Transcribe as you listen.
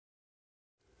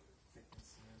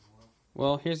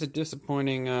Well, here's a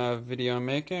disappointing video I'm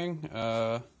making.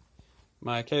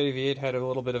 My Coyote V8 had a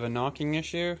little bit of a knocking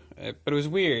issue, but it was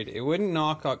weird. It wouldn't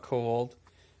knock out cold.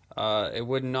 It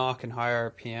wouldn't knock in high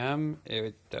RPM.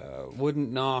 It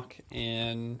wouldn't knock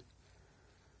in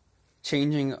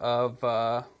changing of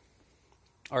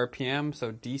RPM,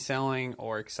 so decelling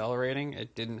or accelerating.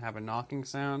 It didn't have a knocking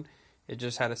sound. It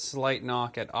just had a slight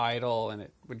knock at idle, and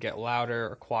it would get louder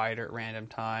or quieter at random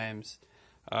times.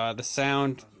 The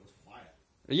sound...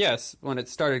 Yes, when it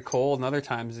started cold, and other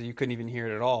times you couldn't even hear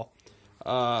it at all.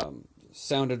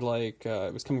 Sounded like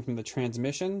it was coming from the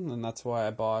transmission, and that's why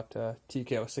I bought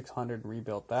TKO 600 and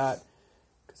rebuilt that,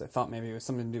 because I thought maybe it was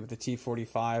something to do with the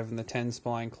T45 and the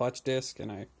 10-spline clutch disc.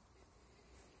 And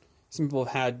some people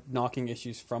have had knocking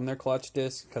issues from their clutch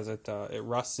disc because it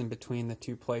rusts in between the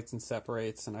two plates and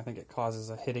separates, and I think it causes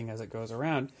a hitting as it goes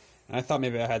around. And I thought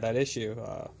maybe I had that issue.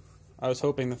 I was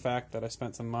hoping the fact that I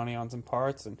spent some money on some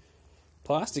parts and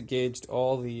plastic gauged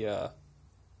all the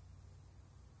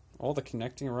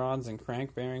connecting rods and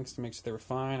crank bearings to make sure they were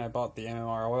fine. I bought the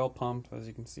MMR oil pump, as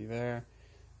you can see there,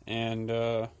 and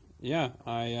yeah,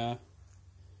 I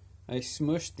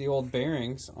smushed the old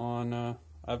bearings on.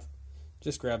 I've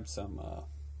just grabbed some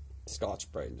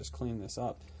Scotch-Brite and just cleaned this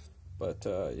up, but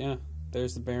yeah,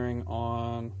 there's the bearing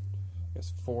on, I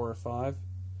guess, 4 or 5,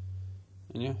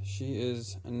 and yeah, she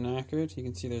is knackered. You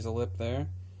can see there's a lip there.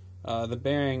 The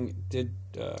bearing did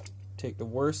take the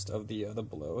worst of the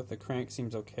blow. The crank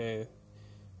seems okay,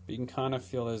 but you can kind of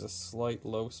feel there's a slight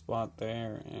low spot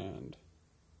there, and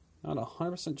not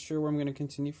 100% sure where I'm going to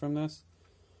continue from this.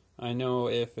 I know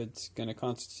if it's going to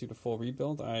constitute a full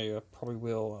rebuild, I probably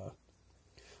will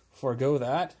forego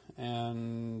that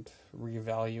and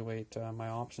reevaluate my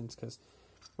options, because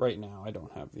right now I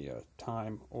don't have the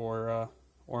time or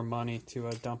money to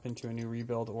dump into a new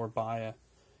rebuild or buy a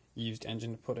used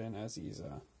engine to put in, as these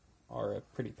are a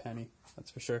pretty penny,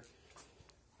 that's for sure.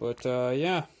 But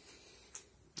yeah,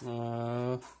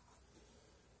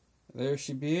 there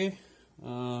she be.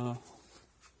 Show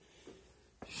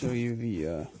you the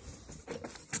I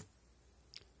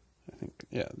think,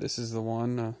 yeah, this is the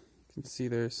one. You can see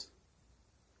there's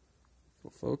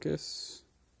focus,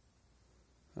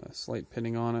 slight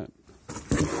pitting on it,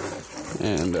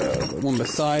 and the one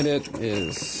beside it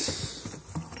is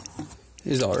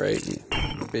alright.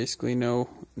 Basically no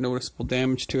noticeable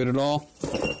damage to it at all.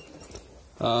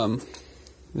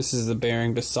 This is the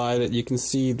bearing beside it. You can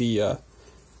see the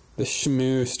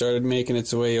shmoo started making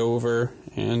its way over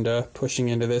and pushing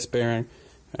into this bearing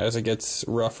as it gets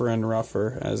rougher and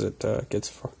rougher, as it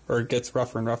gets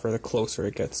rougher and rougher the closer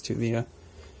it gets to the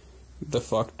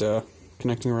fucked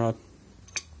connecting rod.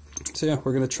 So yeah,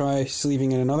 we're gonna try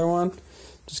sleeving in another one.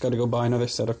 Just got to go buy another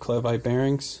set of Coyote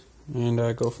bearings and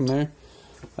go from there.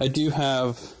 I do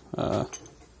have,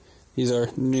 these are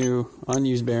new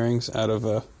unused bearings out of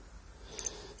a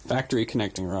factory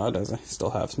connecting rod, as I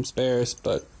still have some spares,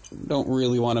 but don't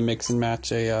really want to mix and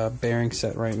match a bearing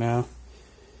set right now.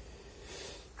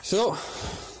 So,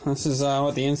 this is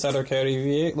what the inside of our Coyote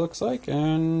V8 looks like,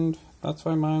 and that's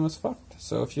why mine was fucked.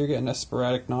 So if you're getting a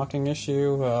sporadic knocking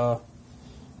issue,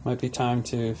 might be time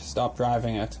to stop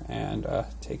driving it and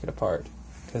take it apart,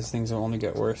 because things will only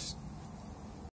get worse.